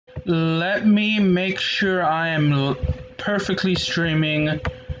Let me make sure I am perfectly streaming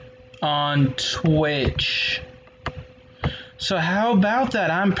on Twitch. So how about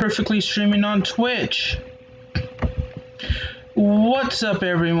that? I'm perfectly streaming on Twitch. What's up,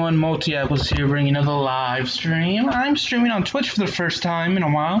 everyone? Multiyapples here, bringing another live stream. I'm streaming on Twitch for the first time in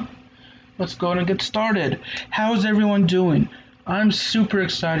a while. Let's go and get started. How's everyone doing? I'm super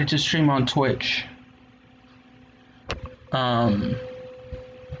excited to stream on Twitch.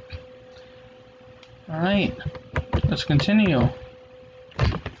 Alright, let's continue.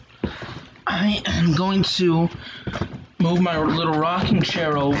 I am going to move my little rocking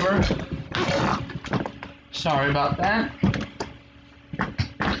chair over. Sorry about that.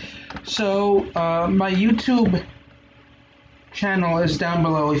 So, my YouTube channel is down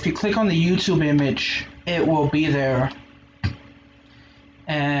below. If you click on the YouTube image, it will be there.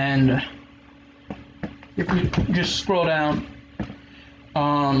 And if you just scroll down,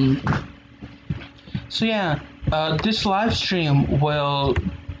 so yeah, this live stream will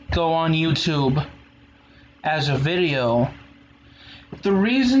go on YouTube as a video. The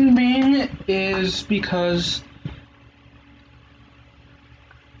reason being is because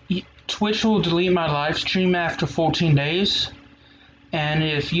Twitch will delete my live stream after 14 days. And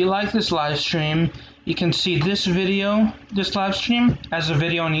if you like this live stream, you can see this live stream as a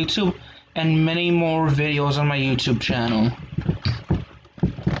video on YouTube and many more videos on my YouTube channel.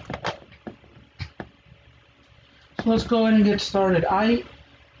 So let's go ahead and get started. I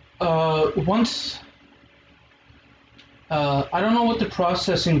don't know what the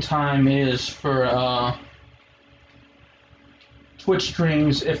processing time is for Twitch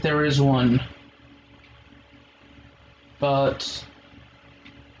streams, if there is one, but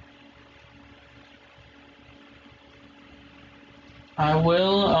I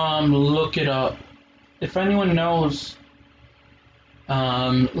will look it up. If anyone knows,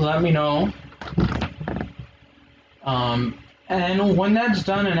 let me know. And when that's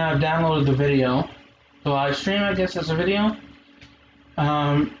done and I've downloaded the video, the live stream, I guess, as a video,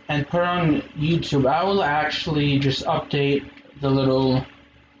 and put it on YouTube, I will actually just update the little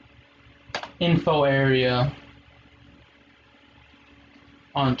info area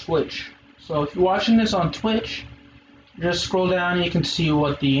on Twitch. So if you're watching this on Twitch, just scroll down and you can see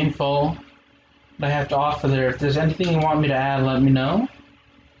what the info that I have to offer there. If there's anything you want me to add, let me know.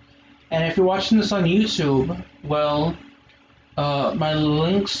 And if you're watching this on YouTube, well, my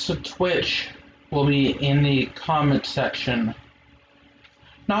links to Twitch will be in the comment section.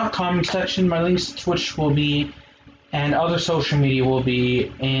 Not comment section, my links to Twitch will be, and other social media will be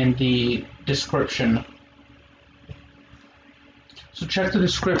in the description. So check the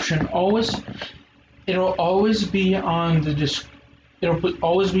description. It'll always be on the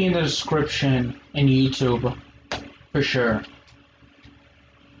always be in the description in YouTube, for sure.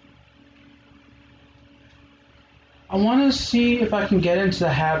 I want to see if I can get into the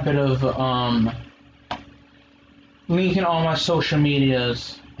habit of linking all my social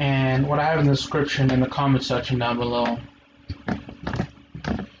medias and what I have in the description in the comment section down below.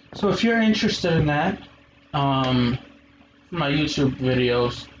 So if you're interested in that, my YouTube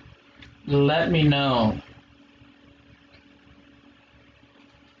videos, let me know.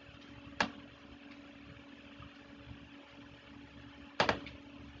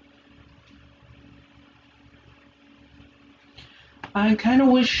 I kind of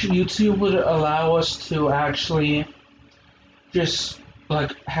wish YouTube would allow us to actually just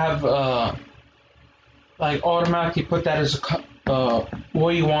like have like automatically put that as a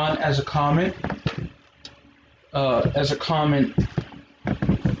what you want as a comment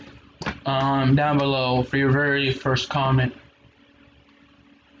down below for your very first comment.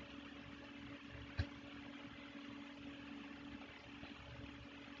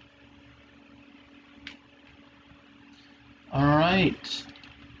 Alright.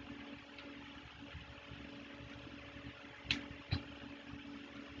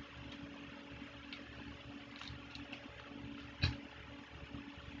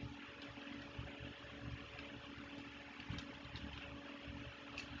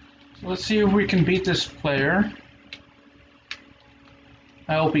 So let's see if we can beat this player.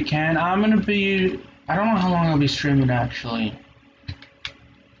 I hope we can. I don't know how long I'll be streaming actually.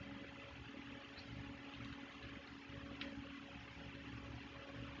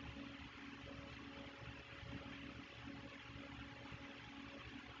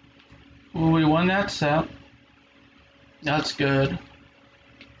 Well, we won that set. That's good.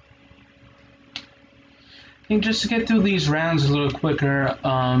 I think just to get through these rounds a little quicker,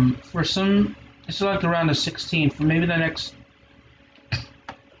 for some, it's like the round of 16. For maybe the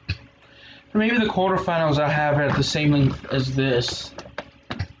quarterfinals, I have it at the same length as this.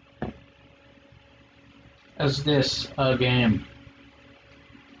 as this game.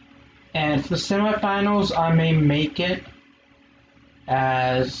 And for the semifinals, I may make it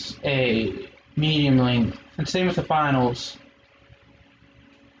as a medium length. And same with the finals.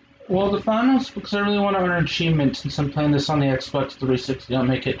 Well, the finals, because I really want to earn achievements since I'm playing this on the Xbox 360, I'll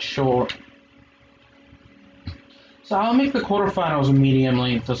make it short. So I'll make the quarterfinals a medium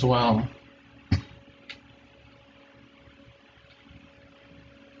length as well.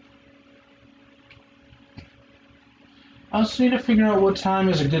 I also need to figure out what time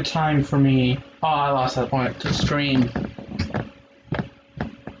is a good time for me. Oh, I lost that point. To stream.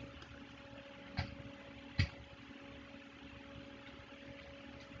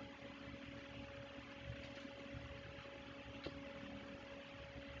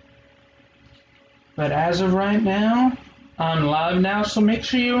 But as of right now, I'm live now, so make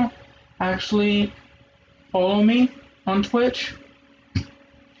sure you actually follow me on Twitch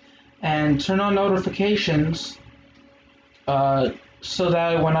and turn on notifications so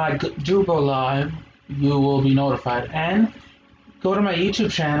that when I do go live, you will be notified. And go to my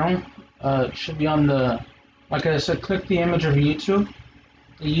YouTube channel. It should be on the, like I said, click the image of YouTube,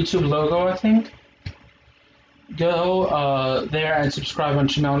 the YouTube logo, I think. Go there and subscribe and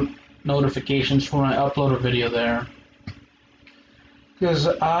turn on notifications for when I upload a video there. Because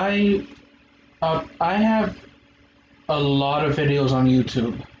I have a lot of videos on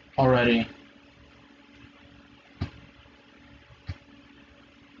YouTube already.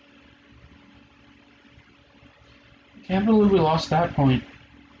 Can't believe we lost that point.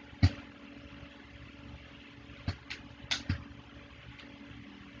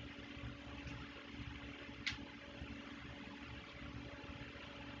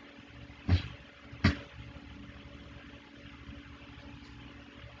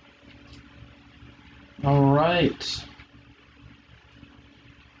 Alright.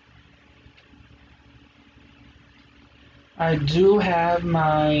 I do have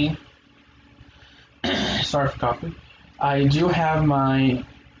my sorry for coffee. I do have my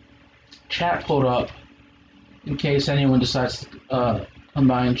chat pulled up in case anyone decides to come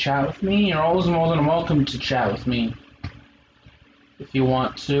by and chat with me. You're always more than welcome to chat with me if you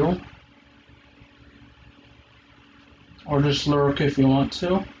want to. Or just lurk if you want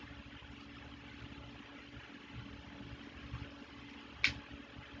to.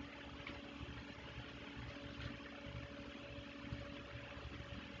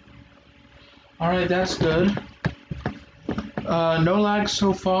 Alright, that's good. No lag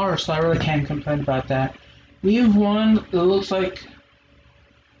so far, so I really can't complain about that. We've won, it looks like,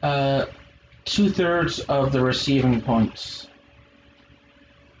 2/3 of the receiving points.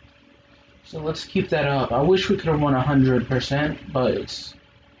 So let's keep that up. I wish we could have won 100%, but it's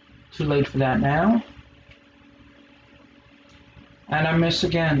too late for that now. And I miss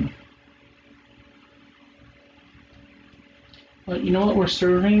again. But you know what we're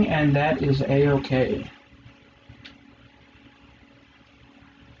serving, and that is A-okay.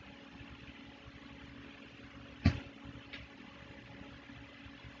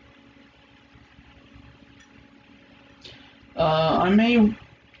 I may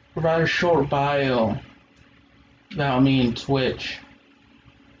provide a short bio about me and Twitch.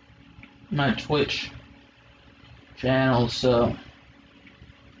 My Twitch channel, so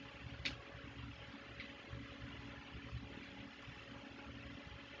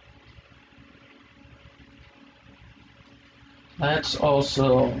that's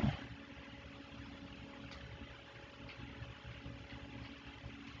also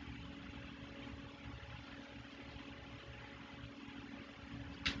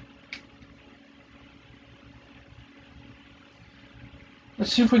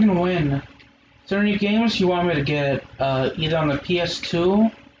let's see if we can win. Is there any games you want me to get either on the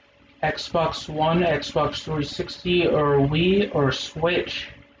PS2, Xbox One, Xbox 360, or Wii, or Switch,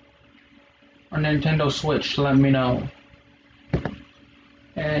 or Nintendo Switch? Let me know.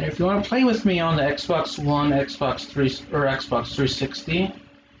 And if you want to play with me on the Xbox One, Xbox 3, or Xbox 360,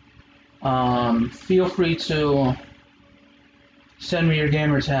 feel free to send me your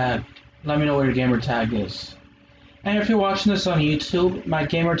gamertag. Let me know what your gamertag is. And if you're watching this on YouTube, my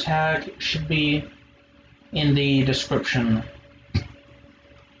gamertag should be in the description.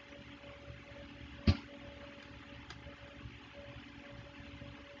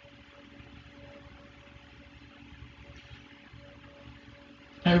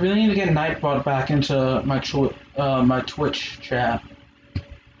 I really need to get Nightbot back into my Twitch chat,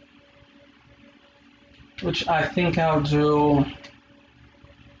 which I think I'll do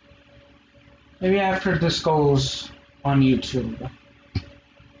maybe after this goes on YouTube.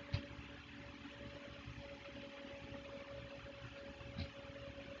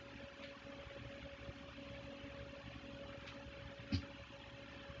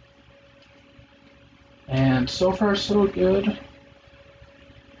 and so far so good.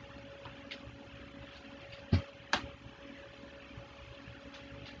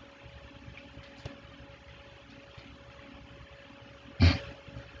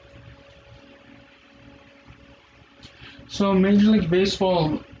 So Major League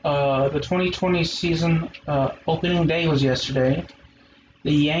Baseball, the 2020 season opening day was yesterday.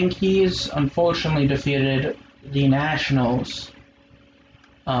 The Yankees unfortunately defeated the Nationals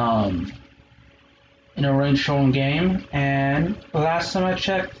in a rain-shortened game, and the last time I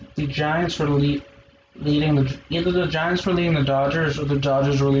checked, the Giants were leading either the Giants were leading the Dodgers or the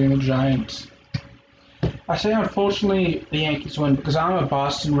Dodgers were leading the Giants. I say unfortunately the Yankees win because I'm a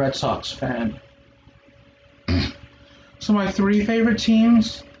Boston Red Sox fan. So my three favorite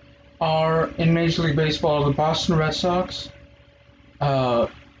teams are in Major League Baseball: the Boston Red Sox,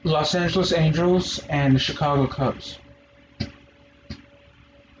 Los Angeles Angels, and the Chicago Cubs.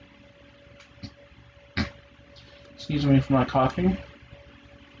 Excuse me for my coughing.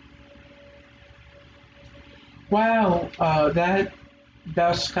 Wow, that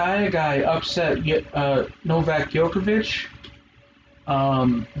Balskaya guy upset Novak Djokovic,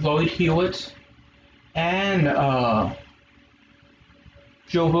 Lloyd Hewitt, and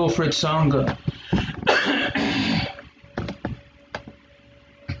Joe Wilfred Songa.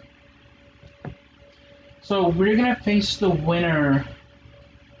 So we're gonna face the winner.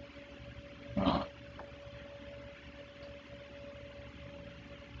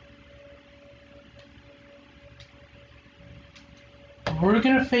 We're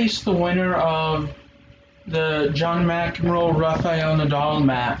gonna face the winner of the John McEnroe Rafael Nadal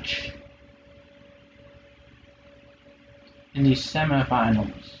match in the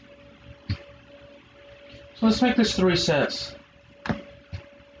semifinals. So let's make this 3 sets.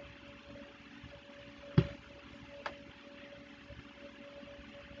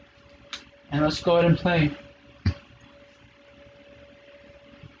 And let's go ahead and play.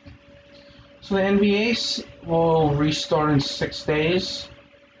 So the NBA will restart in 6 days,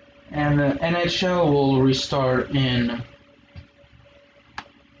 and the NHL will restart in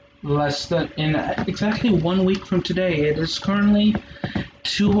exactly 1 week from today. It is currently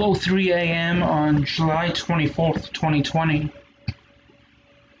 2:03 a.m. on July 24th, 2020.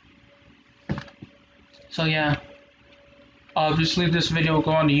 So yeah, obviously this video will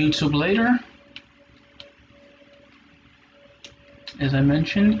go on to YouTube later, as I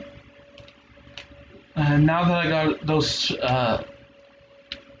mentioned. Now that I got those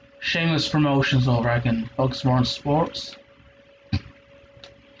shameless promotions over, I can focus more on sports.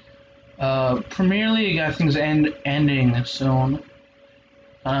 Premier League, I think, is ending soon.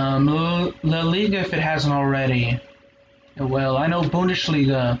 La Liga, if it hasn't already, it will. I know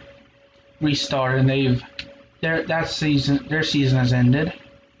Bundesliga restarted, and their season has ended.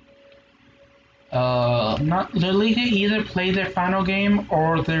 Not La Liga either played their final game,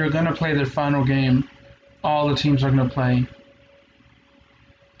 or they're gonna play their final game. All the teams are gonna play.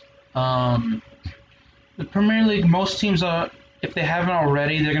 The Premier League, most teams are, if they haven't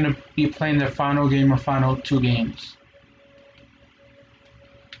already, they're gonna be playing their final game or final 2 games.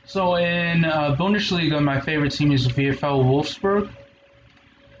 So in Bundesliga, my favorite team is VfL Wolfsburg.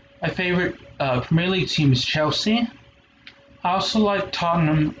 My favorite Premier League team is Chelsea. I also like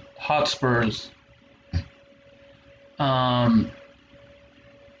Tottenham Hotspurs.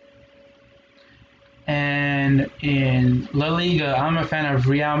 And in La Liga, I'm a fan of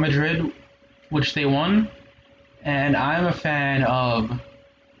Real Madrid, which they won, and I'm a fan of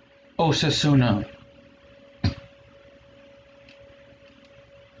Osasuna.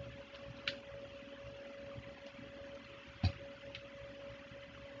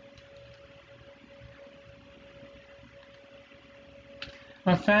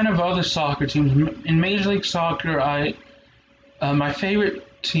 I'm a fan of other soccer teams. In Major League Soccer, my favorite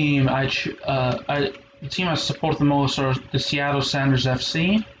team, the team I support the most are the Seattle Sounders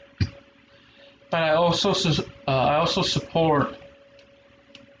FC. But I also support,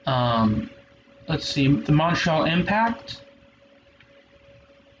 the Montreal Impact,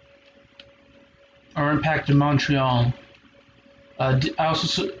 or Impact in Montreal.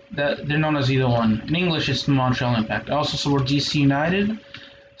 They're known as either one. In English, it's the Montreal Impact. I also support DC United,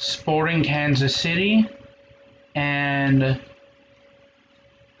 Sporting Kansas City, and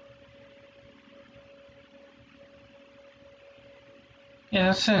yeah,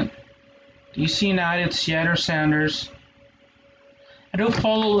 that's it. DC United, Seattle Sounders. I do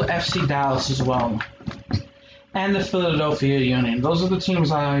follow FC Dallas as well, and the Philadelphia Union. Those are the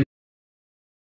teams I